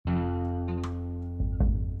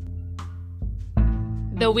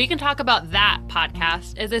The We Can Talk About That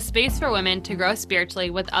podcast is a space for women to grow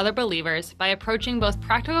spiritually with other believers by approaching both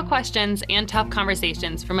practical questions and tough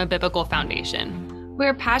conversations from a biblical foundation.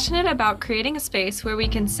 We're passionate about creating a space where we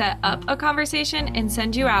can set up a conversation and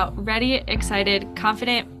send you out ready, excited,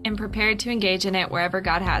 confident, and prepared to engage in it wherever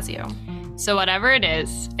God has you. So whatever it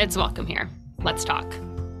is, it's welcome here. Let's talk.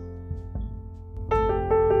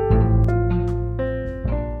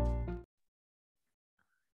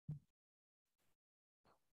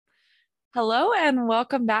 Hello and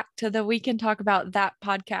welcome back to the We Can Talk About That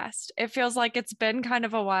podcast. It feels like it's been kind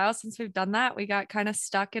of a while since we've done that. We got kind of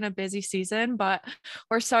stuck in a busy season, but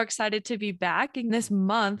we're so excited to be back. And this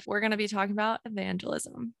month, we're going to be talking about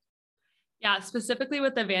evangelism. Yeah, specifically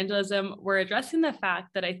with evangelism, we're addressing the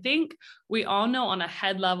fact that I think we all know on a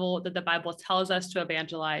head level that the Bible tells us to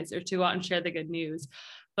evangelize or to go out and share the good news.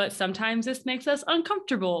 But sometimes this makes us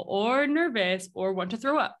uncomfortable or nervous or want to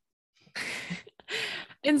throw up.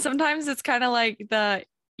 And sometimes it's kind of like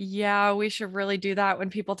we should really do that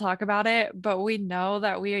when people talk about it, but we know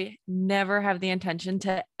that we never have the intention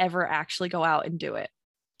to ever actually go out and do it.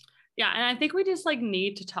 Yeah. And I think we just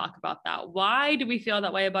need to talk about that. Why do we feel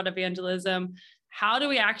that way about evangelism? How do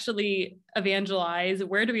we actually evangelize?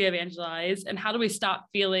 Where do we evangelize? And how do we stop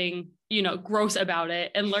feeling, gross about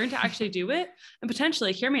it and learn to actually do it? And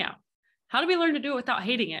potentially, hear me out. How do we learn to do it without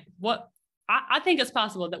hating it? I think it's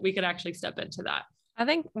possible that we could actually step into that. I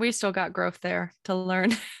think we still got growth there to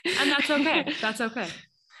learn. And that's okay. That's okay.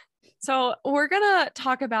 So we're going to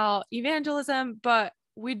talk about evangelism, but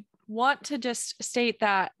we want to just state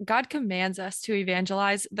that God commands us to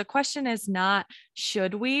evangelize. The question is not,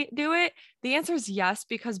 should we do it? The answer is yes,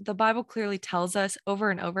 because the Bible clearly tells us over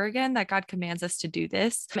and over again that God commands us to do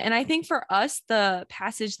this. And I think for us, the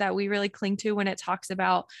passage that we really cling to when it talks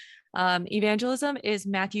about evangelism is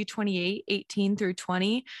Matthew 28:18 through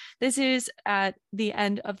 20. This is at the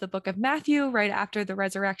end of the book of Matthew, right after the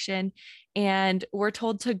resurrection. And we're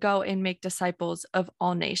told to go and make disciples of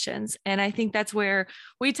all nations. And I think that's where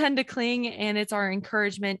we tend to cling. And it's our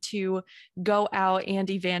encouragement to go out and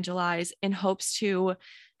evangelize in hopes to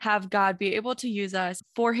have God be able to use us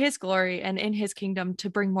for his glory and in his kingdom to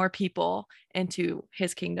bring more people into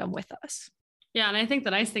his kingdom with us. Yeah. And I think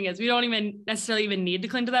the nice thing is we don't even necessarily even need to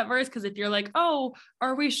cling to that verse, because if you're like, oh,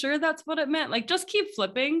 are we sure that's what it meant? Just keep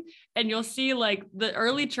flipping and you'll see the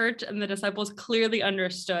early church and the disciples clearly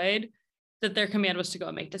understood that their command was to go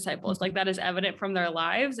and make disciples. That is evident from their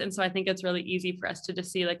lives. And so I think it's really easy for us to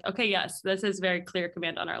just see okay, yes, this is very clear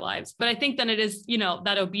command on our lives. But I think then it is,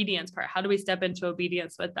 that obedience part. How do we step into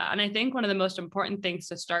obedience with that? And I think one of the most important things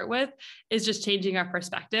to start with is just changing our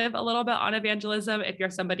perspective a little bit on evangelism. If you're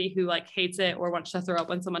somebody who hates it or wants to throw up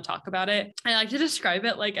when someone talk about it, I like to describe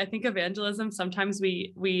it I think evangelism, sometimes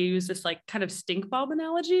we use this kind of stink bomb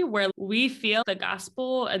analogy where we feel the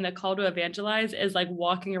gospel and the call to evangelize is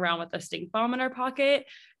walking around with a stink bomb in our pocket.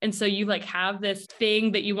 And so you have this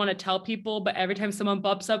thing that you want to tell people, but every time someone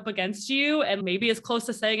bumps up against you and maybe is close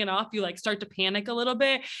to setting it off, you start to panic a little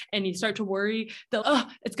bit and you start to worry that,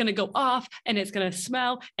 it's going to go off and it's going to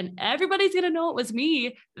smell and everybody's going to know it was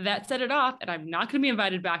me that set it off. And I'm not going to be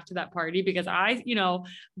invited back to that party because I,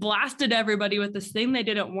 blasted everybody with this thing they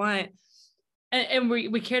didn't want. And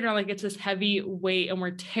we carried around it's this heavy weight and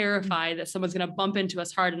we're terrified that someone's going to bump into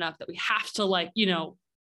us hard enough that we have to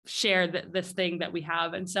share this thing that we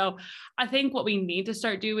have. And so I think what we need to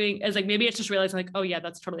start doing is maybe it's just realizing oh yeah,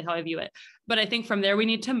 that's totally how I view it. But I think from there, we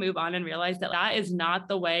need to move on and realize that that is not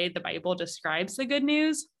the way the Bible describes the good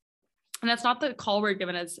news. And that's not the call we're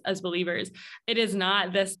given as believers. It is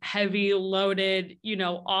not this heavy loaded,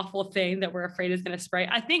 awful thing that we're afraid is going to spray.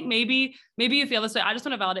 I think maybe you feel this way. I just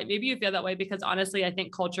want to validate. Maybe you feel that way because honestly, I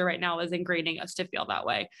think culture right now is ingraining us to feel that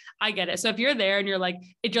way. I get it. So if you're there and you're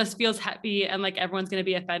it just feels heavy and everyone's going to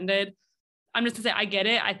be offended, I'm just gonna say, I get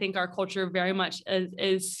it. I think our culture very much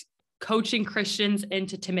is coaching Christians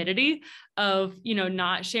into timidity of,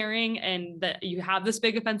 not sharing and that you have this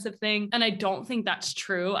big offensive thing. And I don't think that's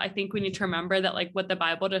true. I think we need to remember that what the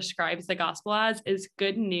Bible describes the gospel as is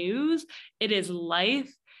good news. It is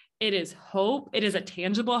life. It is hope. It is a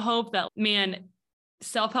tangible hope that, man,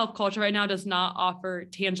 self-help culture right now does not offer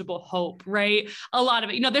tangible hope, right? A lot of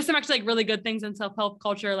it, there's some actually really good things in self-help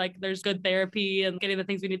culture. There's good therapy and getting the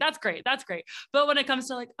things we need. That's great. That's great. But when it comes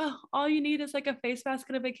to all you need is a face mask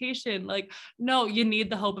and a vacation, no, you need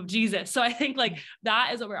the hope of Jesus. So I think that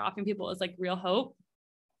is what we're offering people is real hope.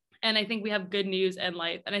 And I think we have good news and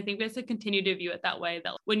life. And I think we have to continue to view it that way,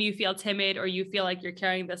 that when you feel timid or you feel you're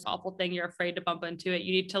carrying this awful thing, you're afraid to bump into it,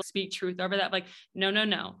 you need to speak truth over that.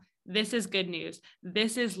 No. This is good news.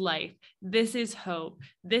 This is life. This is hope.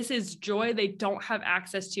 This is joy they don't have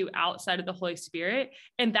access to outside of the Holy Spirit.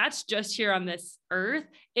 And that's just here on this earth.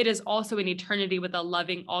 It is also in eternity with a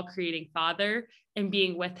loving, all creating Father and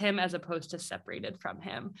being with him as opposed to separated from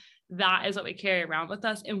him. That is what we carry around with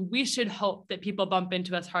us. And we should hope that people bump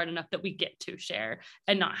into us hard enough that we get to share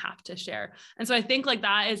and not have to share. And so I think like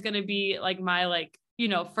that is going to be like my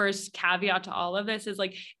first caveat to all of this is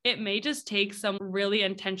like, it may just take some really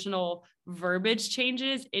intentional verbiage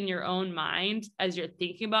changes in your own mind as you're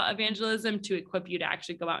thinking about evangelism to equip you to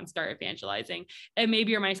actually go out and start evangelizing. And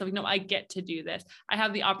maybe you're myself, no, I get to do this. I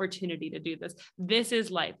have the opportunity to do this. This is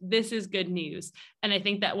life. This is good news. And I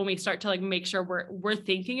think that when we start to like make sure we're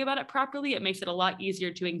thinking about it properly, it makes it a lot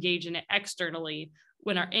easier to engage in it externally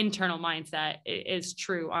when our internal mindset is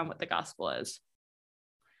true on what the gospel is.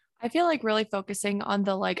 I feel like really focusing on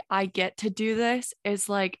the like, I get to do this is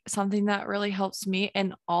like something that really helps me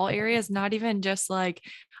in all areas, not even just like,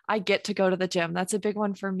 I get to go to the gym. That's a big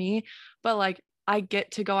one for me, but like, I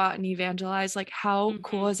get to go out and evangelize. Like, how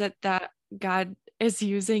cool is it that God is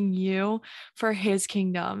using you for his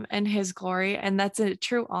kingdom and his glory? And that's a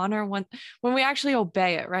true honor when we actually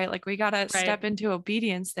obey it, right? Like we got to step into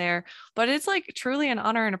obedience there, but it's like truly an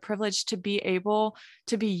honor and a privilege to be able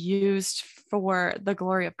to be used for the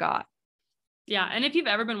glory of God. Yeah. And if you've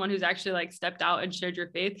ever been one who's actually like stepped out and shared your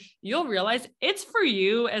faith, you'll realize it's for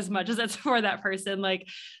you as much as it's for that person. Like,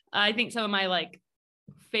 I think some of my like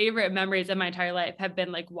favorite memories of my entire life have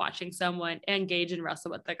been like watching someone engage and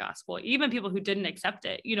wrestle with the gospel, even people who didn't accept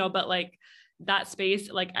it, but like that space,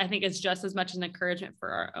 like I think is just as much an encouragement for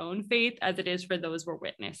our own faith as it is for those we're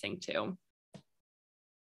witnessing to.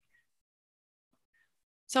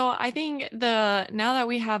 So I think now that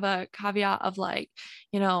we have a caveat of like,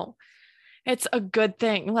 it's a good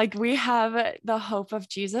thing. Like we have the hope of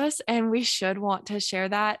Jesus and we should want to share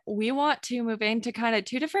that. We want to move into kind of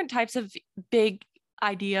two different types of big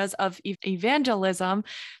ideas of evangelism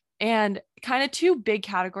and kind of two big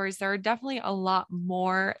categories. There are definitely a lot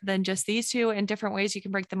more than just these two in different ways you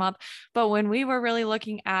can break them up. But when we were really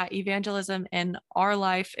looking at evangelism in our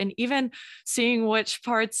life and even seeing which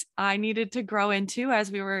parts I needed to grow into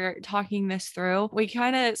as we were talking this through, we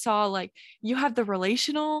kind of saw like you have the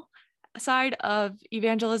relational side of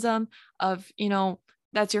evangelism of,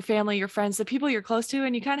 that's your family, your friends, the people you're close to.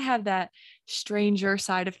 And you kind of have that stranger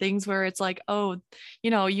side of things where it's like, oh,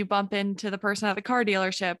 you bump into the person at the car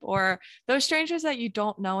dealership or those strangers that you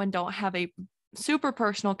don't know and don't have a super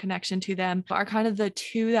personal connection to them are kind of the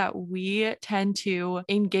two that we tend to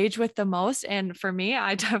engage with the most. And for me,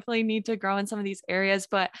 I definitely need to grow in some of these areas,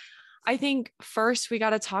 but I think first we got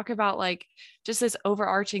to talk about like just this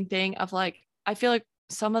overarching thing of like, I feel like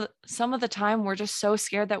some of the time we're just so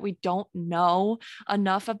scared that we don't know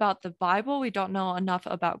enough about the Bible. We don't know enough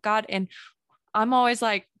about God. And I'm always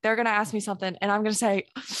like, they're going to ask me something and I'm going to say,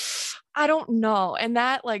 I don't know. And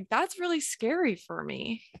that's really scary for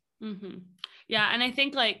me. Mm-hmm. Yeah. And I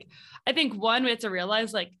think one, we have to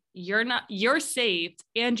realize like, you're saved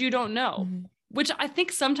and you don't know, which I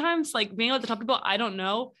think sometimes like being able to tell people, I don't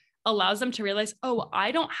know, allows them to realize, oh,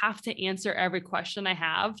 I don't have to answer every question I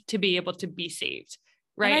have to be able to be saved.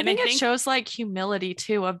 Right. And I think it shows like humility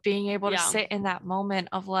too, of being able to sit in that moment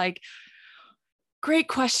of like, great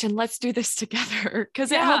question. Let's do this together.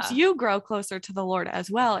 Cause it helps you grow closer to the Lord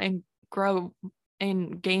as well and grow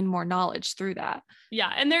and gain more knowledge through that.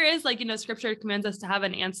 Yeah. And there is like, scripture commands us to have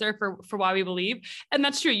an answer for why we believe. And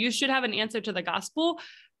that's true. You should have an answer to the gospel,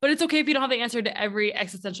 but it's okay if you don't have the answer to every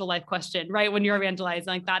existential life question, right? When you're evangelizing,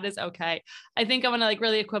 like that is okay. I think I want to like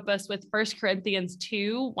really equip us with 1 Corinthians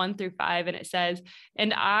 2:1-5. And it says,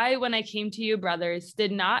 and I, when I came to you, brothers,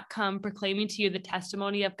 did not come proclaiming to you the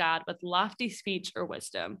testimony of God with lofty speech or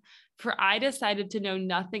wisdom. For I decided to know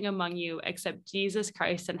nothing among you except Jesus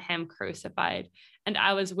Christ and him crucified. And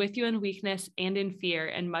I was with you in weakness and in fear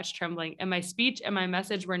and much trembling. And my speech and my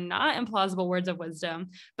message were not in plausible words of wisdom,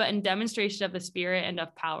 but in demonstration of the Spirit and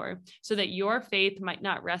of power, so that your faith might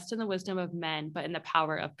not rest in the wisdom of men, but in the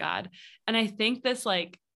power of God. And I think this,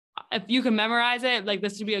 like, if you can memorize it, like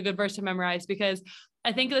this would be a good verse to memorize, because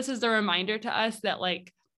I think this is the reminder to us that,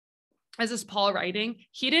 like, as is Paul writing,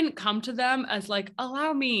 he didn't come to them as like,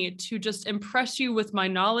 allow me to just impress you with my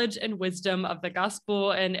knowledge and wisdom of the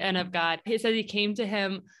gospel and of God. He said he came to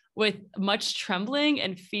him with much trembling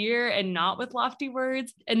and fear and not with lofty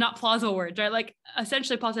words and not plausible words, right? Like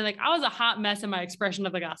essentially Paul saying like, I was a hot mess in my expression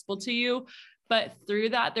of the gospel to you, But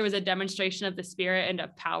through that, there was a demonstration of the Spirit and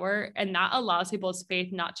of power. And that allows people's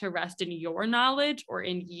faith not to rest in your knowledge or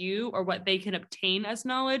in you or what they can obtain as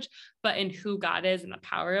knowledge, but in who God is and the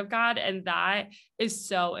power of God. And that is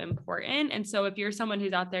so important. And so if you're someone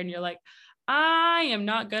who's out there and you're like, I am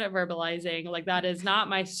not good at verbalizing, like that is not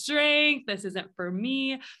my strength, this isn't for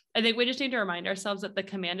me, I think we just need to remind ourselves that the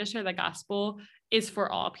command to share the gospel is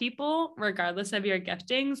for all people, regardless of your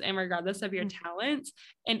giftings and regardless of your talents.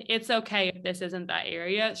 And it's okay if this isn't that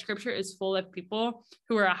area. Scripture is full of people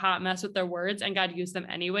who are a hot mess with their words, and God used them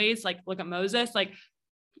anyways. Like, look at Moses. Like,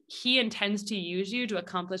 he intends to use you to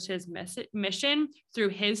accomplish his mission through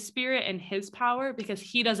his Spirit and his power, because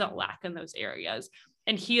he doesn't lack in those areas.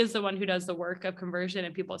 And he is the one who does the work of conversion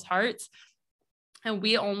in people's hearts. And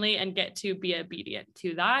we only get to be obedient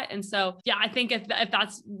to that. And so, yeah, I think if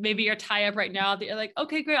that's maybe your tie up right now, that you're like,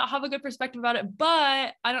 okay, great, I'll have a good perspective about it,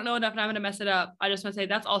 but I don't know enough and I'm going to mess it up. I just want to say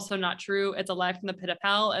that's also not true. It's a lie from the pit of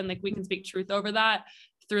hell. And like, we can speak truth over that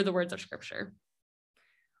through the words of Scripture.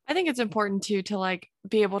 I think it's important too, to like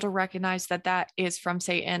be able to recognize that that is from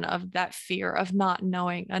Satan, of that fear of not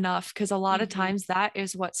knowing enough. Cause a lot of times that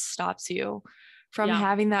is what stops you from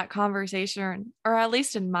having that conversation, or at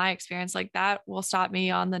least in my experience, like that will stop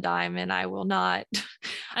me on the dime, and I will not,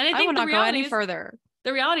 and I will not go any further.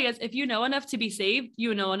 The reality is, if you know enough to be saved,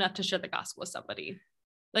 you know enough to share the gospel with somebody.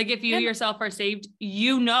 Like, if you yourself are saved,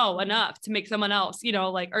 you know enough to make someone else, you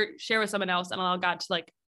know, like, or share with someone else and allow God to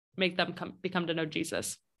like make them become to know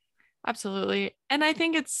Jesus. Absolutely. And I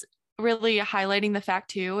think it's really highlighting the fact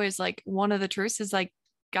too, is like, one of the truths is like,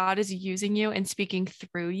 God is using you and speaking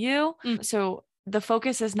through you. So the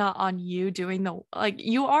focus is not on you doing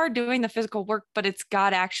you are doing the physical work, but it's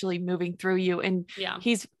God actually moving through you. And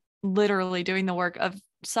he's literally doing the work of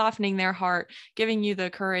softening their heart, giving you the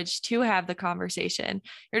courage to have the conversation.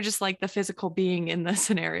 You're just like the physical being in the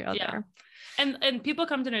scenario there. And people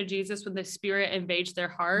come to know Jesus when the Spirit invades their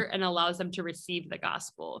heart and allows them to receive the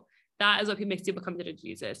gospel. That is what makes people come to know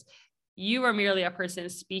Jesus. You are merely a person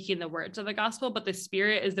speaking the words of the gospel, but the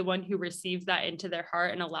Spirit is the one who receives that into their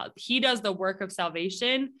heart and allows. He does the work of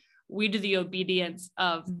salvation. We do the obedience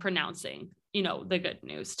of pronouncing, you know, the good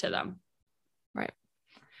news to them. Right.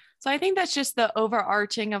 So I think that's just the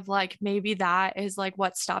overarching of like, maybe that is like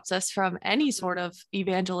what stops us from any sort of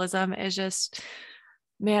evangelism, is just,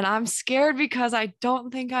 man, I'm scared because I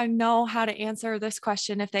don't think I know how to answer this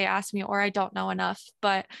question if they ask me, or I don't know enough.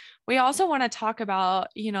 But we also want to talk about,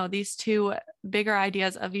 you know, these two bigger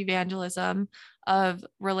ideas of evangelism, of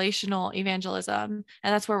relational evangelism.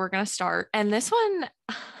 And that's where we're going to start. And this one,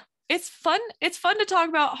 it's fun. It's fun to talk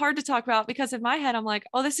about, hard to talk about, because in my head, I'm like,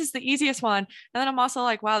 oh, this is the easiest one. And then I'm also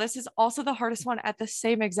like, wow, this is also the hardest one at the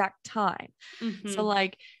same exact time. So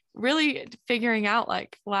like, really figuring out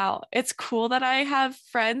like, wow, it's cool that I have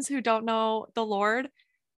friends who don't know the Lord,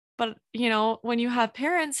 but you know, when you have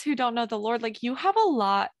parents who don't know the Lord, like, you have a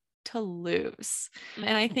lot to lose.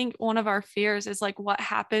 And I think one of our fears is like, what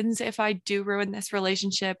happens if I do ruin this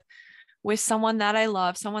relationship with someone that I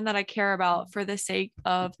love, someone that I care about, for the sake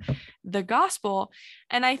of the gospel?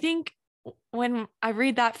 And I think when I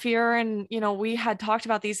read that fear, and, you know, we had talked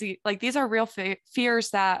about these, like, these are real fears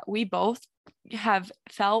that we both have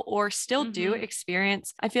felt or still do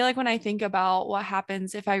experience. I feel like when I think about what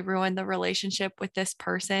happens if I ruin the relationship with this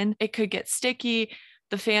person, it could get sticky.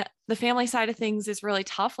 The family side of things is really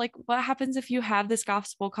tough. Like, what happens if you have this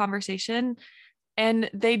gospel conversation and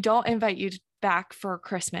they don't invite you back for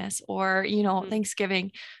Christmas or, you know,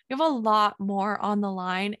 Thanksgiving? You have a lot more on the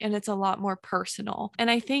line, and it's a lot more personal.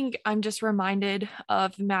 And I think I'm just reminded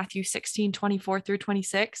of Matthew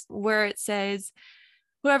 16:24-26, where it says,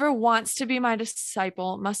 whoever wants to be my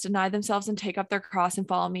disciple must deny themselves and take up their cross and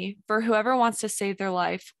follow me. For whoever wants to save their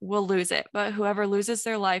life will lose it, but whoever loses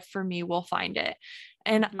their life for me will find it.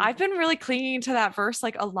 And I've been really clinging to that verse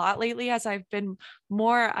like a lot lately, as I've been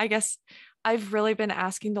more, I guess, I've really been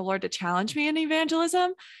asking the Lord to challenge me in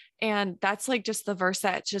evangelism. And that's like just the verse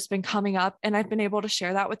that's just been coming up. And I've been able to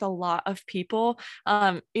share that with a lot of people,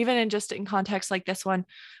 even in context like this one,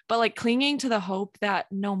 but like clinging to the hope that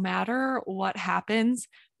no matter what happens,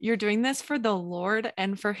 you're doing this for the Lord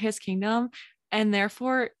and for his kingdom. And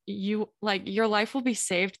therefore you, like, your life will be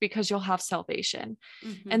saved because you'll have salvation.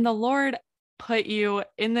 And the Lord put you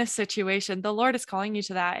in this situation. The Lord is calling you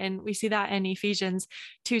to that. And we see that in Ephesians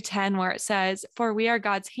 2:10, where it says, for we are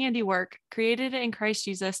God's handiwork, created in Christ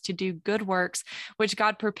Jesus to do good works, which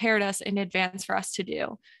God prepared us in advance for us to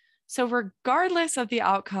do. So regardless of the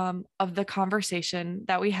outcome of the conversation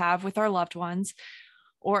that we have with our loved ones,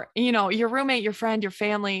 or, you know, your roommate, your friend, your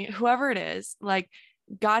family, whoever it is, like,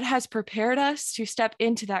 God has prepared us to step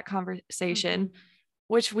into that conversation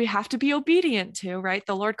which we have to be obedient to, right?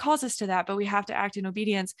 The Lord calls us to that, but we have to act in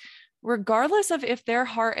obedience, regardless of if their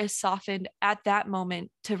heart is softened at that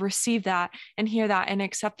moment to receive that and hear that and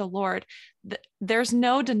accept the Lord. There's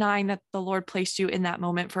no denying that the Lord placed you in that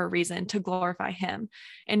moment for a reason, to glorify him.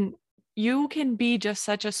 And you can be just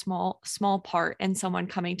such a small part in someone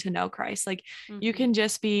coming to know Christ. Like you can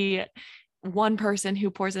just be one person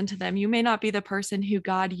who pours into them. You may not be the person who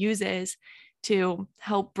God uses to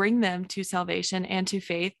help bring them to salvation and to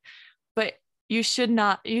faith, but you should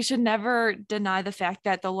never deny the fact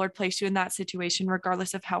that the Lord placed you in that situation,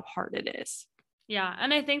 regardless of how hard it is. Yeah.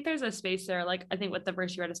 And I think there's a space there. Like, I think with the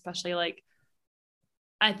verse you read, especially, like,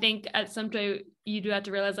 I think at some point you do have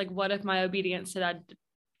to realize, like, what if my obedience to that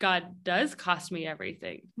God does cost me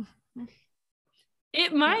everything?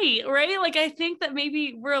 It might, right? Like, I think that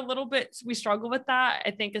maybe we struggle with that.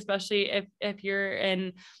 I think, especially if you're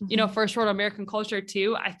in, first world American culture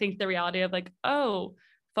too, I think the reality of, like, oh,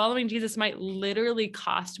 following Jesus might literally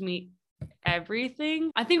cost me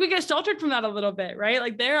everything. I think we get sheltered from that a little bit, right?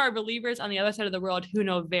 Like, there are believers on the other side of the world who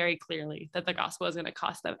know very clearly that the gospel is going to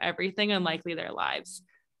cost them everything and likely their lives.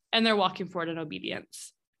 And they're walking forward in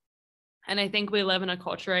obedience. And I think we live in a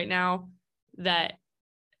culture right now that,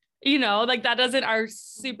 like, that doesn't our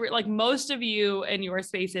super, like, most of you in your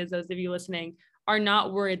spaces, those of you listening, are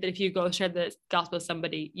not worried that if you go share the gospel with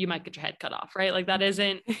somebody, you might get your head cut off, right? Like, that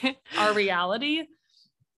isn't our reality.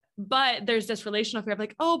 But there's this relational fear of,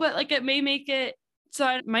 like, oh, but, like, it may make it so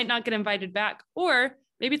I might not get invited back. Or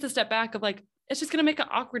maybe it's a step back of, like, it's just going to make it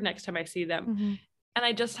awkward next time I see them. Mm-hmm. And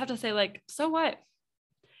I just have to say, like, so what?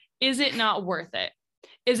 Is it not worth it?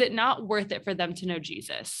 Is it not worth it for them to know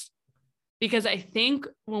Jesus? Because I think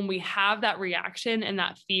when we have that reaction and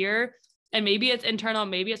that fear, and maybe it's internal,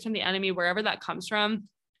 maybe it's from the enemy, wherever that comes from,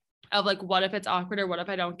 of, like, what if it's awkward, or what if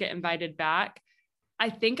I don't get invited back? I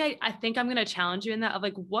think I'm going to challenge you in that of,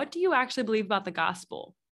 like, what do you actually believe about the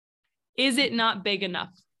gospel? Is it not big enough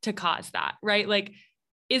to cause that, right? Like,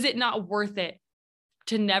 is it not worth it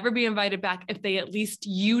to never be invited back if they, at least,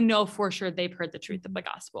 for sure they've heard the truth of the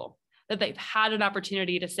gospel, that they've had an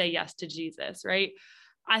opportunity to say yes to Jesus, right?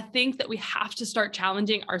 I think that we have to start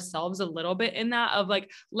challenging ourselves a little bit in that of, like,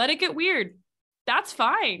 let it get weird. That's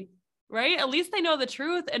fine. Right? At least they know the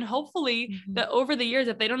truth. And hopefully that over the years,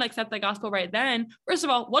 if they don't accept the gospel right then, first of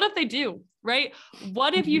all, what if they do, right?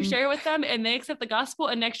 What if you share with them and they accept the gospel,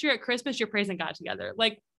 and next year at Christmas, you're praising God together?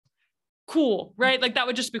 Like, cool, right? Like, that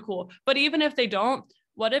would just be cool. But even if they don't,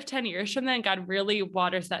 what if 10 years from then, God really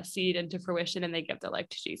waters that seed into fruition and they give their life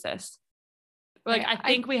to Jesus? Like, I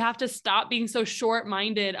think we have to stop being so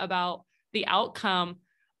short-minded about the outcome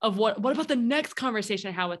of what about the next conversation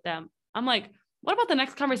I have with them? I'm like, what about the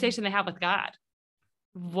next conversation they have with God?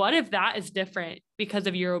 What if that is different because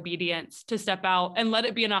of your obedience to step out and let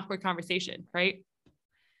it be an awkward conversation, right?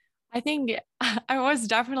 I think I was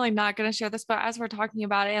definitely not going to share this, but as we're talking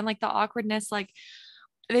about it and, like, the awkwardness, like,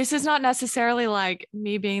 this is not necessarily like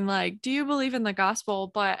me being like, do you believe in the gospel?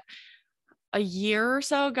 But a year or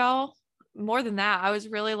so ago, more than that, I was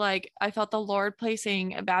really, like, I felt the Lord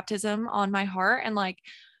placing a baptism on my heart. And, like,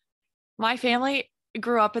 my family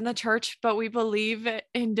grew up in the church, but we believe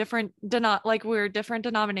in different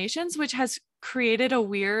denominations, which has created a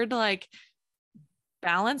weird, like,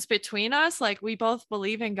 balance between us. Like, we both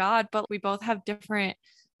believe in God, but we both have different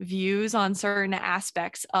views on certain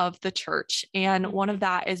aspects of the church. And one of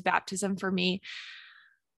that is baptism for me.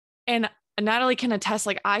 And Natalie can attest,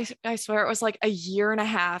 like, I swear it was like a year and a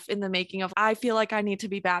half in the making of, I feel like I need to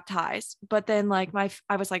be baptized. But then, like,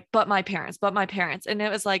 I was like, but my parents. And it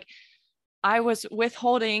was like, I was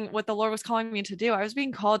withholding what the Lord was calling me to do. I was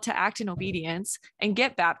being called to act in obedience and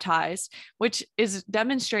get baptized, which is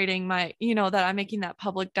demonstrating that I'm making that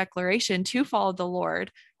public declaration to follow the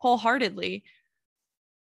Lord wholeheartedly.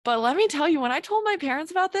 But let me tell you, when I told my parents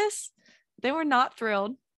about this, they were not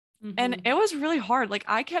thrilled. Mm-hmm. And it was really hard. Like,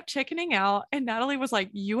 I kept chickening out, and Natalie was like,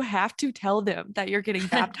 you have to tell them that you're getting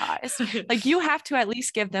baptized. Like, you have to at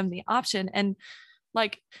least give them the option. And,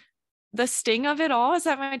 like, the sting of it all is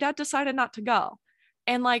that my dad decided not to go.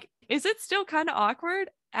 And, like, is it still kind of awkward?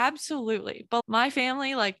 Absolutely. But my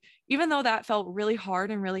family, like, even though that felt really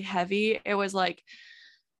hard and really heavy, it was like,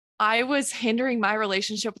 I was hindering my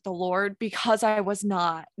relationship with the Lord because I was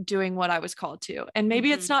not doing what I was called to. And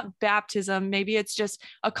maybe it's not baptism. Maybe it's just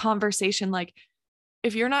a conversation. Like,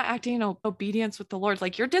 if you're not acting in obedience with the Lord,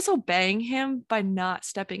 like, you're disobeying him by not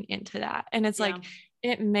stepping into that. And it's like,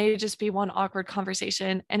 it may just be one awkward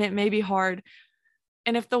conversation, and it may be hard.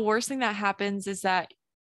 And if the worst thing that happens is that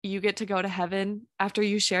you get to go to heaven after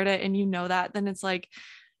you shared it and that, then it's like,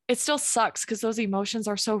 it still sucks because those emotions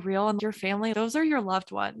are so real, and your family, those are your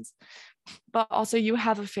loved ones. but also you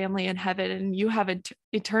have a family in heaven and you have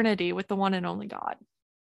eternity with the one and only God.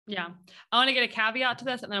 Yeah. I want to get a caveat to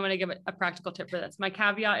this, and then I'm going to give a practical tip for this. My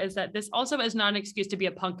caveat is that this also is not an excuse to be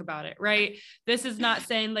a punk about it, right? This is not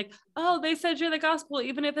saying like, oh, they said share the gospel,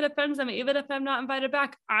 even if it offends them, even if I'm not invited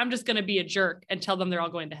back, I'm just going to be a jerk and tell them they're all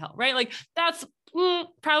going to hell, right? Like that's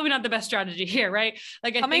probably not the best strategy here, right?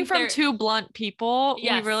 Like coming from two blunt people,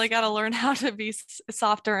 yes, we really got to learn how to be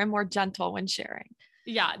softer and more gentle when sharing.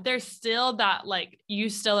 Yeah, there's still that, like, you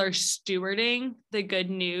still are stewarding the good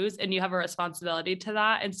news and you have a responsibility to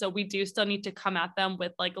that. And so we do still need to come at them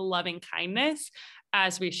with like loving kindness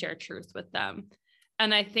as we share truth with them.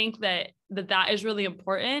 And I think that is really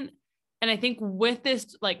important. And I think with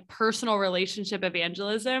this like personal relationship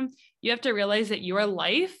evangelism, you have to realize that your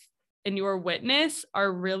life and your witness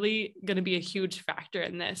are really going to be a huge factor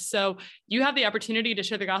in this. So you have the opportunity to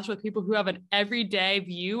share the gospel with people who have an everyday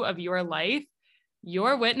view of your life.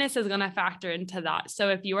 Your witness is going to factor into that. So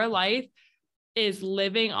if your life is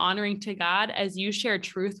living, honoring to God as you share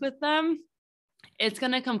truth with them, it's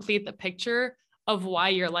going to complete the picture of why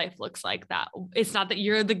your life looks like that. It's not that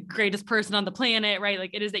you're the greatest person on the planet, right?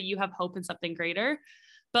 Like it is that you have hope in something greater.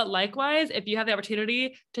 But likewise, if you have the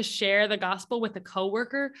opportunity to share the gospel with a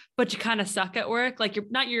coworker, but you kind of suck at work, like you're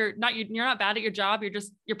not bad at your job. You're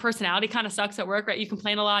just, your personality kind of sucks at work, right? You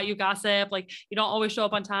complain a lot, you gossip, like you don't always show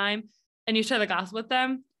up on time, and you share the gospel with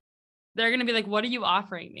them, they're going to be like, what are you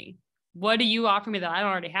offering me? What do you offer me that I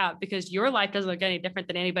don't already have? Because your life doesn't look any different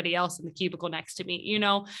than anybody else in the cubicle next to me, you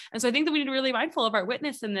know? And so I think that we need to be really mindful of our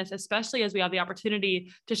witness in this, especially as we have the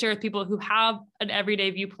opportunity to share with people who have an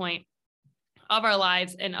everyday viewpoint of our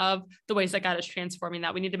lives and of the ways that God is transforming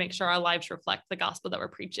that. We need to make sure our lives reflect the gospel that we're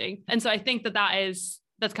preaching. And so I think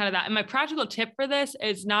that's kind of that. And my practical tip for this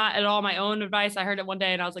is not at all my own advice. I heard it one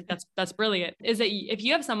day and I was like, that's brilliant. Is that if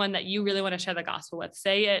you have someone that you really want to share the gospel with,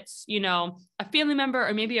 say it's, you know, a family member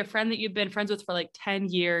or maybe a friend that you've been friends with for like 10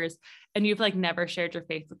 years and you've like never shared your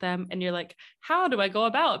faith with them. And you're like, how do I go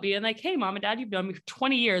about being like, hey, mom and dad, you've known me for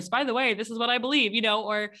 20 years. By the way, this is what I believe, you know,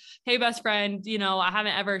 or hey, best friend, you know, I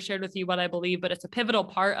haven't ever shared with you what I believe, but it's a pivotal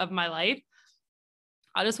part of my life.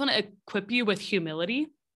 I just want to equip you with humility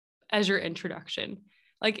as your introduction.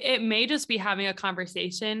 Like it may just be having a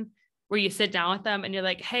conversation where you sit down with them and you're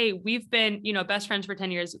like, hey, we've been, you know, best friends for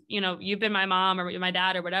 10 years. You know, you've been my mom or my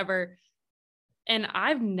dad or whatever. And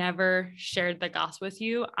I've never shared the gospel with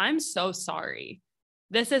you. I'm so sorry.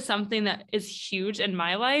 This is something that is huge in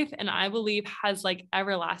my life and I believe has like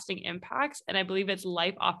everlasting impacts. And I believe it's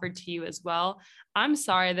life offered to you as well. I'm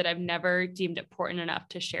sorry that I've never deemed it important enough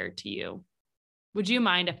to share to you. Would you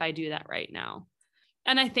mind if I do that right now?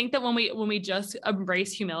 And I think that when we just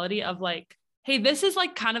embrace humility of like, hey, this is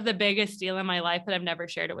like kind of the biggest deal in my life that I've never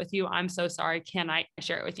shared it with you. I'm so sorry. Can I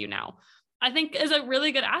share it with you now? I think is a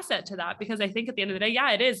really good asset to that, because I think at the end of the day,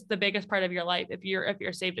 yeah, it is the biggest part of your life if you're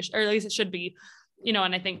saved, or at least it should be, you know,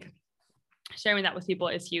 and I think sharing that with people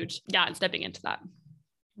is huge. Yeah. And stepping into that.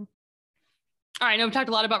 All right. I know we've talked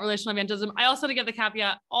a lot about relational evangelism. I also want to give the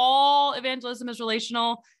caveat, all evangelism is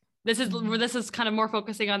relational. This is kind of more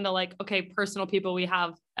focusing on the like, okay, personal people we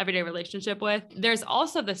have everyday relationship with. There's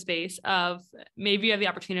also the space of maybe you have the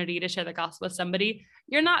opportunity to share the gospel with somebody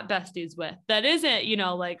you're not besties with. That isn't, you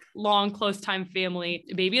know, like long, close time family.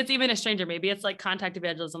 Maybe it's even a stranger. Maybe it's like contact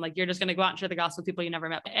evangelism. Like you're just going to go out and share the gospel with people you never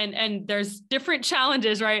met. And there's different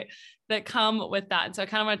challenges, right, that come with that. And so I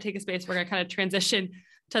kind of want to take a space where I kind of transition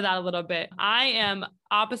to that a little bit. I am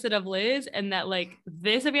opposite of Liz, and that like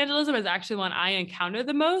this evangelism is actually one I encounter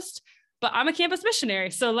the most, but I'm a campus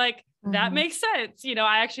missionary. So like that makes sense. You know,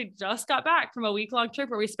 I actually just got back from a week-long trip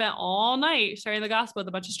where we spent all night sharing the gospel with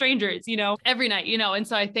a bunch of strangers, you know, every night, you know. And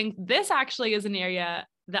so I think this actually is an area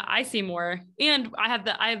that I see more. And I have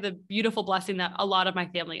the beautiful blessing that a lot of my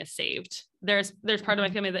family is saved. There's part of my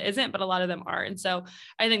family that isn't, but a lot of them are. And so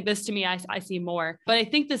I think this to me, I see more, but I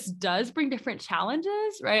think this does bring different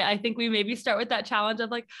challenges, right? I think we maybe start with that challenge of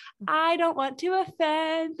like, I don't want to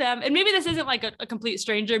offend them. And maybe this isn't like a complete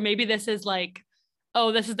stranger. Maybe this is like,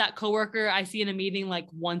 oh, this is that coworker I see in a meeting like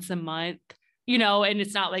once a month, you know, and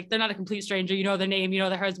it's not like they're not a complete stranger. You know their name, you know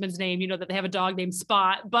their husband's name, you know that they have a dog named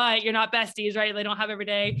Spot, but you're not besties, right? They don't have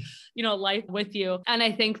everyday, you know, life with you. And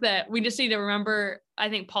I think that we just need to remember, I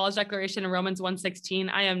think Paul's declaration in Romans 1:16,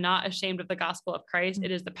 I am not ashamed of the gospel of Christ. It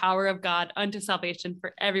is the power of God unto salvation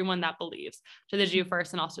for everyone that believes, to the Jew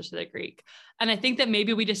first and also to the Greek. And I think that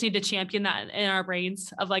maybe we just need to champion that in our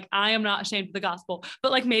brains of like, I am not ashamed of the gospel,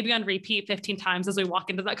 but like maybe on repeat 15 times as we walk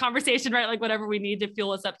into that conversation, right? Like whatever we need to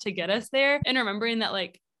fuel us up to get us there. And remembering that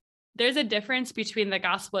like, there's a difference between the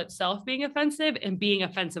gospel itself being offensive and being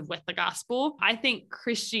offensive with the gospel. I think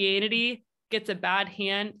Christianity gets a bad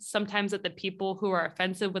hand sometimes at the people who are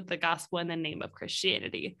offensive with the gospel in the name of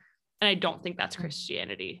Christianity. And I don't think that's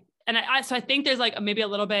Christianity. And so I think there's like maybe a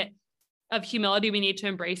little bit of humility we need to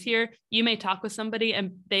embrace here. You may talk with somebody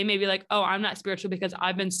and they may be like, oh, I'm not spiritual because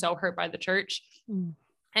I've been so hurt by the church.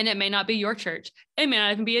 And it may not be your church. It may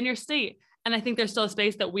not even be in your state. And I think there's still a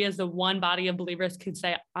space that we as the one body of believers can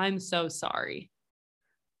say, I'm so sorry.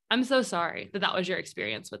 I'm so sorry that that was your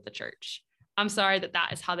experience with the church. I'm sorry that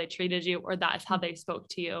that is how they treated you, or that is how they spoke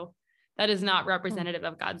to you. That is not representative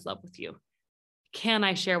of God's love with you. Can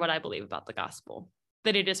I share what I believe about the gospel?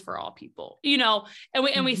 That it is for all people,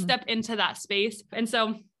 and we step into that space. And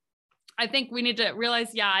so I think we need to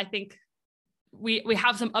realize, I think we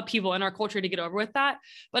have some upheaval in our culture to get over with that.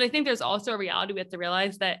 But I think there's also a reality we have to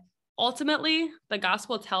realize that ultimately the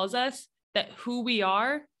gospel tells us that who we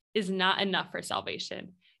are is not enough for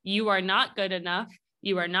salvation. You are not good enough.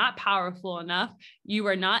 You are not powerful enough. You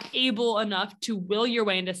are not able enough to will your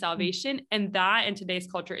way into salvation. And that in today's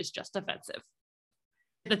culture is just offensive.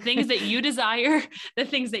 The things that you desire, the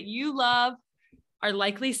things that you love are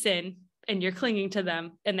likely sin, and you're clinging to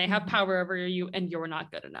them, and they have power over you, and you're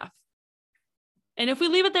not good enough. And if we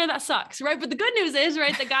leave it there, that sucks, right? But the good news is,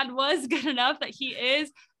 right, that God was good enough, that he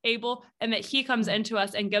is able, and that he comes into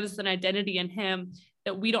us and gives us an identity in him,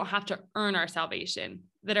 that we don't have to earn our salvation,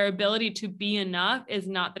 that our ability to be enough is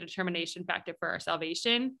not the determination factor for our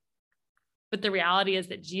salvation. But the reality is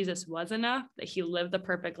that Jesus was enough, that he lived the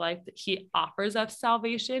perfect life, that he offers us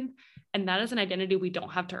salvation. And that is an identity we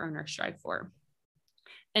don't have to earn or strive for.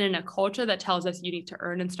 And in a culture that tells us you need to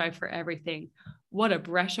earn and strive for everything, what a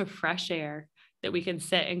breath of fresh air that we can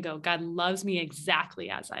sit and go, God loves me exactly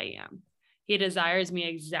as I am. He desires me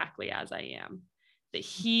exactly as I am, that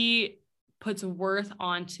he puts worth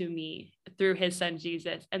onto me through his son,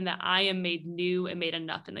 Jesus, and that I am made new and made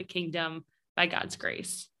enough in the kingdom by God's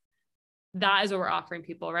grace. That is what we're offering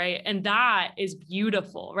people, right? And that is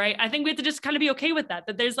beautiful, right? I think we have to just kind of be okay with that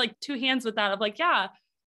there's like two hands with that of like, I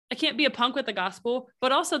can't be a punk with the gospel,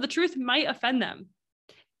 but also the truth might offend them.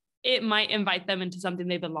 It might invite them into something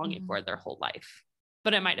they've been longing for their whole life,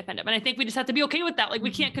 but it might offend them. And I think we just have to be okay with that. Like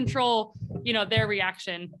we can't control, their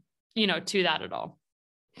reaction, to that at all.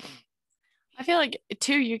 I feel like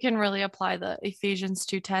too, you can really apply the Ephesians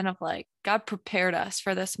 2:10 of like, God prepared us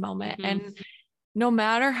for this moment. And no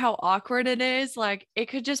matter how awkward it is, like it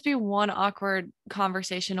could just be one awkward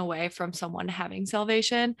conversation away from someone having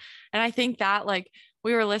salvation. And I think that like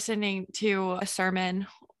we were listening to a sermon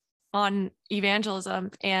on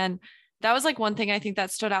evangelism, and that was like one thing I think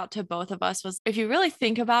that stood out to both of us was, if you really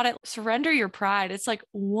think about it, surrender your pride. It's like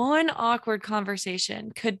one awkward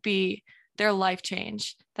conversation could be their life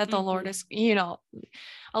change that the Lord is,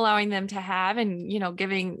 allowing them to have, and,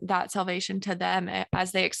 giving that salvation to them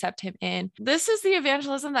as they accept him in. This is the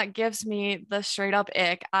evangelism that gives me the straight up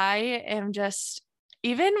ick. I am just,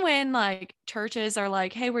 even when like churches are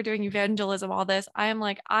like, hey, we're doing evangelism, all this, I am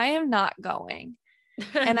like, I am not going.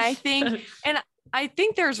 And I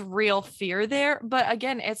think there's real fear there, but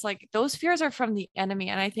again, it's like those fears are from the enemy.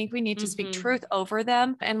 And I think we need to speak truth over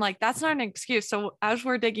them. And like, that's not an excuse. So as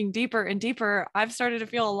we're digging deeper and deeper, I've started to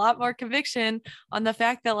feel a lot more conviction on the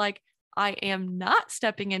fact that like, I am not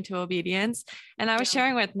stepping into obedience. And I was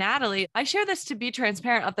sharing with Natalie, I share this to be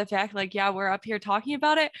transparent of the fact, like, we're up here talking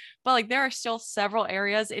about it, but like, there are still several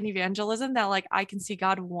areas in evangelism that like, I can see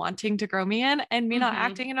God wanting to grow me in and me not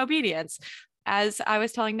acting in obedience. As I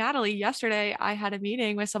was telling Natalie yesterday, I had a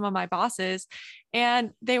meeting with some of my bosses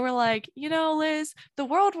and they were like, Liz, the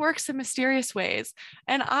world works in mysterious ways.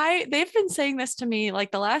 And they've been saying this to me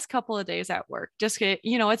like the last couple of days at work,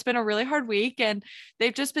 it's been a really hard week. And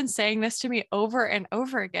they've just been saying this to me over and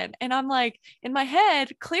over again. And I'm like, in my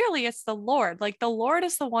head, clearly it's the Lord. Like the Lord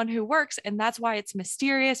is the one who works. And that's why it's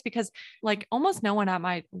mysterious, because like almost no one at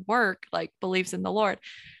my work like believes in the Lord.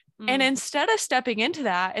 And instead of stepping into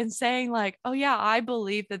that and saying like, oh yeah, I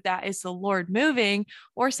believe that that is the Lord moving,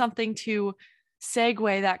 or something to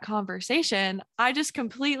segue that conversation, I just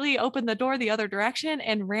completely opened the door the other direction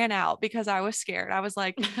and ran out because I was scared. I was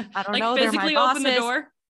like, I don't like know. Physically open the door.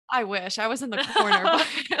 I wish I was in the corner,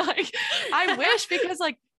 but like, I wish, because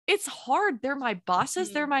like, it's hard. They're my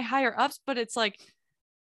bosses. They're my higher ups, but it's like,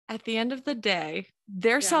 at the end of the day,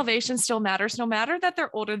 their salvation still matters, no matter that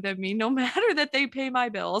they're older than me, no matter that they pay my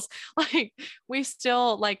bills. Like we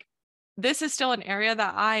still like, this is still an area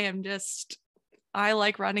that I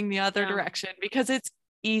like running the other direction because it's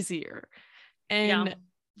easier. And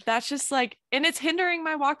that's just like, and it's hindering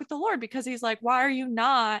my walk with the Lord, because he's like, why are you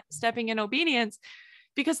not stepping in obedience?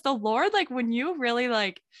 Because the Lord, like when you really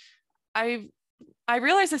like, I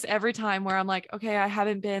realize this every time where I'm like, okay, I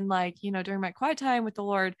haven't been like, during my quiet time with the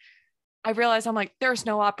Lord, I realized I'm like, there's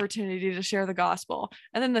no opportunity to share the gospel.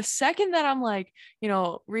 And then the second that I'm like,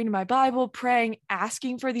 reading my Bible, praying,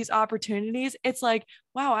 asking for these opportunities, it's like,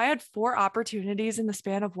 wow, I had 4 opportunities in the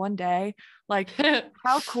span of one day. Like,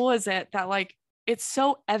 how cool is it that like, it's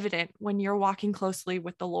so evident when you're walking closely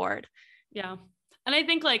with the Lord. Yeah. And I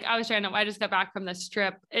think like I just got back from this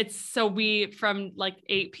trip. It's so from like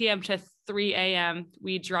 8 p.m. to 3 a.m.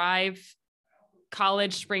 we drive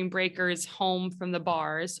college spring breakers home from the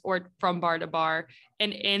bars or from bar to bar.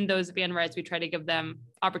 And in those van rides, we try to give them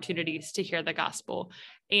opportunities to hear the gospel.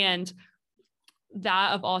 And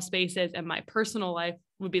that of all spaces in my personal life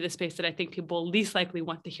would be the space that I think people least likely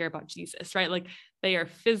want to hear about Jesus, right? Like they are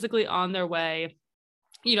physically on their way,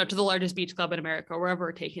 to the largest beach club in America, or wherever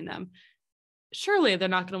we're taking them. Surely they're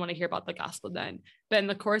not going to want to hear about the gospel then. But in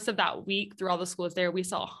the course of that week, through all the schools there, we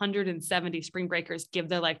saw 170 spring breakers give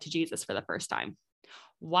their life to Jesus for the first time.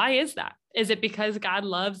 Why is that? Is it because God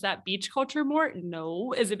loves that beach culture more?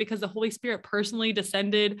 No. Is it because the Holy Spirit personally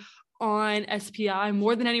descended on SPI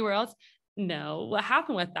more than anywhere else? No. What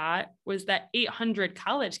happened with that was that 800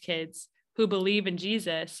 college kids who believe in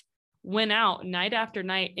Jesus went out night after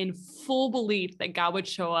night in full belief that God would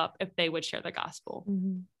show up if they would share the gospel.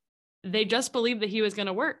 Mm-hmm. They just believed that he was going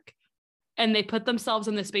to work, and they put themselves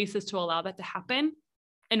in the spaces to allow that to happen.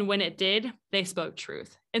 And when it did, they spoke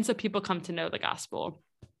truth. And so people come to know the gospel,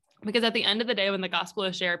 because at the end of the day, when the gospel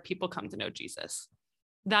is shared, people come to know Jesus.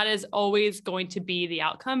 That is always going to be the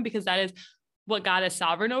outcome, because that is what God is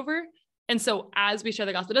sovereign over. And so as we share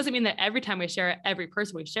the gospel, it doesn't mean that every time we share it, every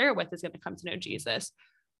person we share it with is going to come to know Jesus.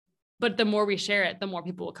 But the more we share it, the more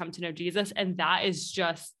people will come to know Jesus. And that is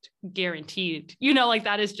just guaranteed, like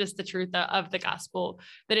that is just the truth of the gospel,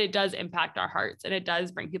 that it does impact our hearts and it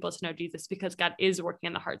does bring people to know Jesus, because God is working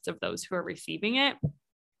in the hearts of those who are receiving it.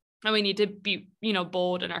 And we need to be,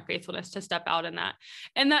 bold in our faithfulness to step out in that.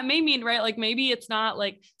 And that may mean, right, like maybe it's not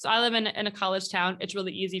like, so I live in a college town. It's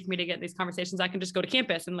really easy for me to get in these conversations. I can just go to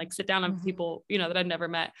campus and like sit down with people, that I've never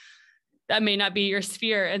met. That may not be your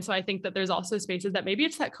sphere. And so I think that there's also spaces that maybe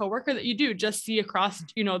it's that coworker that you do just see across,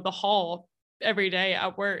 the hall every day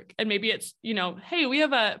at work. And maybe it's, hey, we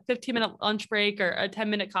have a 15-minute lunch break or a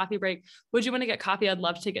 10-minute coffee break. Would you want to get coffee? I'd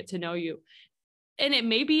love to get to know you. And it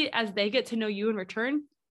may be as they get to know you in return,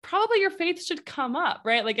 probably your faith should come up,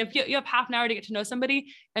 right? Like if you have half an hour to get to know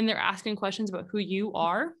somebody and they're asking questions about who you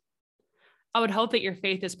are, I would hope that your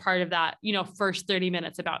faith is part of that, first 30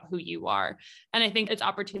 minutes about who you are. And I think it's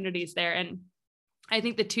opportunities there. And I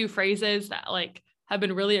think the 2 phrases that like have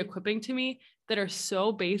been really equipping to me that are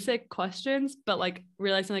so basic questions, but like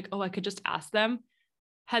realizing like, oh, I could just ask them.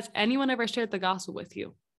 Has anyone ever shared the gospel with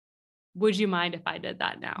you? Would you mind if I did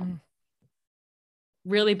that now?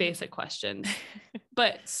 Really basic questions,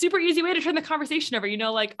 but super easy way to turn the conversation over,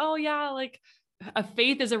 like, oh yeah, like a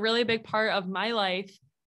faith is a really big part of my life.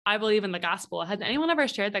 I believe in the gospel. Has anyone ever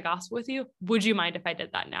shared the gospel with you? Would you mind if I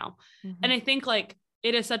did that now? And I think like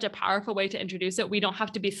it is such a powerful way to introduce it. We don't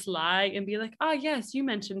have to be sly and be like, oh yes, you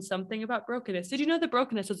mentioned something about brokenness. Did you know that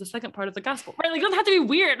brokenness is the second part of the gospel? Right? Like it doesn't have to be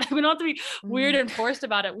weird. We don't have to be weird and forced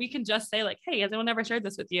about it. We can just say like, hey, has anyone ever shared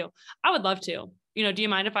this with you? I would love to. Do you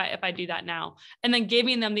mind if I do that now? And then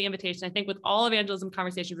giving them the invitation. I think with all evangelism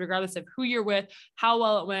conversations, regardless of who you're with, how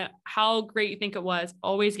well it went, how great you think it was,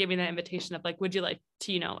 always giving that invitation of like, would you like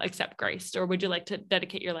to, accept Christ, or would you like to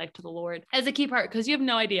dedicate your life to the Lord as a key part? Because you have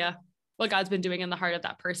no idea what God's been doing in the heart of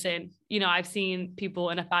that person. I've seen people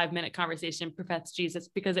in a 5-minute conversation profess Jesus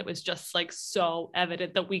because it was just like so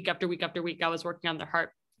evident that week after week after week, I was working on their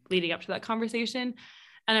heart leading up to that conversation.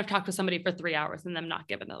 And I've talked with somebody for 3 hours and them not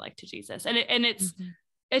giving their life to Jesus. And it's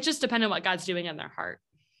just dependent on what God's doing in their heart.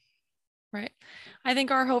 Right. I think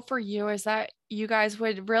our hope for you is that you guys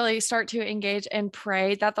would really start to engage and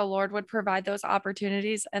pray that the Lord would provide those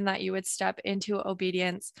opportunities and that you would step into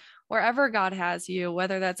obedience wherever God has you,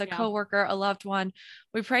 whether that's a coworker, a loved one.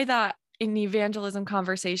 We pray that an evangelism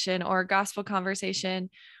conversation or a gospel conversation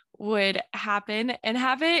would happen and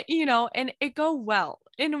have it, and it go well.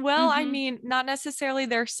 And I mean, not necessarily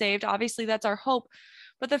they're saved. Obviously, that's our hope.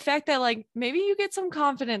 But the fact that like, maybe you get some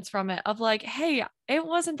confidence from it of like, hey, it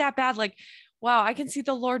wasn't that bad. Like, wow, I can see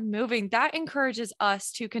the Lord moving. That encourages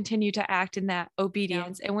us to continue to act in that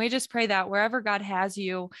obedience. And we just pray that wherever God has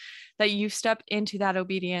you, that you step into that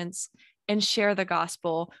obedience and share the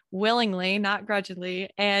gospel willingly, not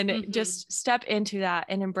grudgingly, and just step into that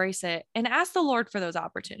and embrace it and ask the Lord for those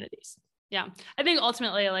opportunities. Yeah. I think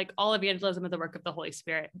ultimately like all evangelism is the work of the Holy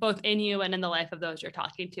Spirit, both in you and in the life of those you're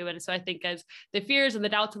talking to. And so I think as the fears and the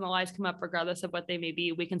doubts and the lies come up, regardless of what they may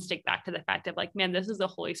be, we can stick back to the fact of like, man, this is the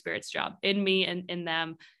Holy Spirit's job in me and in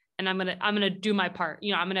them. and I'm going to do my part.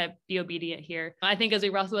 I'm going to be obedient here. I think as we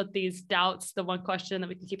wrestle with these doubts, the one question that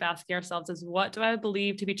we can keep asking ourselves is, what do I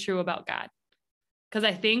believe to be true about God? Because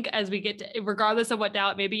I think as we get to, regardless of what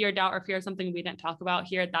doubt, maybe your doubt or fear is something we didn't talk about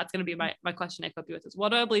here, that's going to be my question I equip you with is, what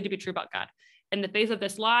do I believe to be true about God? In the face of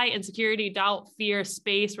this lie, insecurity, doubt, fear,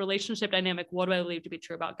 space, relationship dynamic, what do I believe to be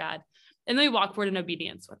true about God? And then we walk forward in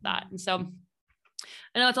obedience with that. And so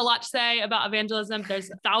I know it's a lot to say about evangelism.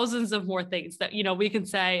 There's thousands of more things that, we can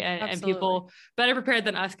say and people better prepared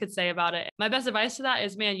than us could say about it. My best advice to that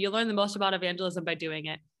is, man, you learn the most about evangelism by doing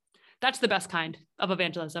it. That's the best kind of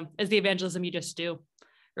evangelism, is the evangelism you just do,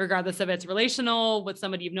 regardless if it's relational with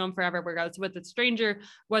somebody you've known forever, regardless of whether it's a stranger,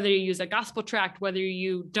 whether you use a gospel tract, whether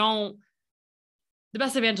you don't. The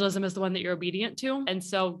best evangelism is the one that you're obedient to. And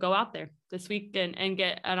so go out there this week and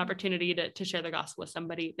get an opportunity to share the gospel with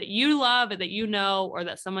somebody that you love and that you know, or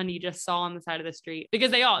that someone you just saw on the side of the street, because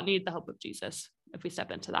they all need the hope of Jesus if we step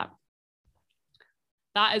into that.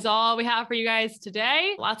 That is all we have for you guys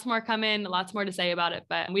today. Lots more coming, lots more to say about it,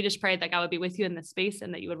 but we just prayed that God would be with you in this space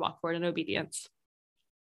and that you would walk forward in obedience.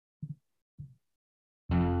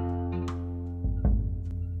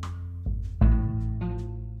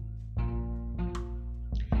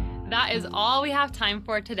 That is all we have time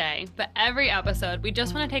for today, but every episode, we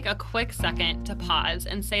just want to take a quick second to pause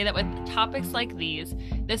and say that with topics like these,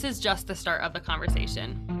 this is just the start of the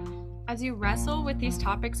conversation. As you wrestle with these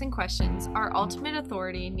topics and questions, our ultimate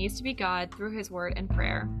authority needs to be God through his word and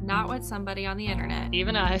prayer, not what somebody on the internet,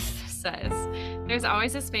 even us, says. There's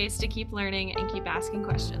always a space to keep learning and keep asking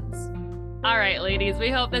questions. All right, ladies, we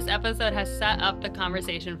hope this episode has set up the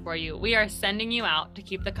conversation for you. We are sending you out to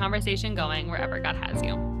keep the conversation going wherever God has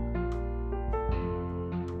you.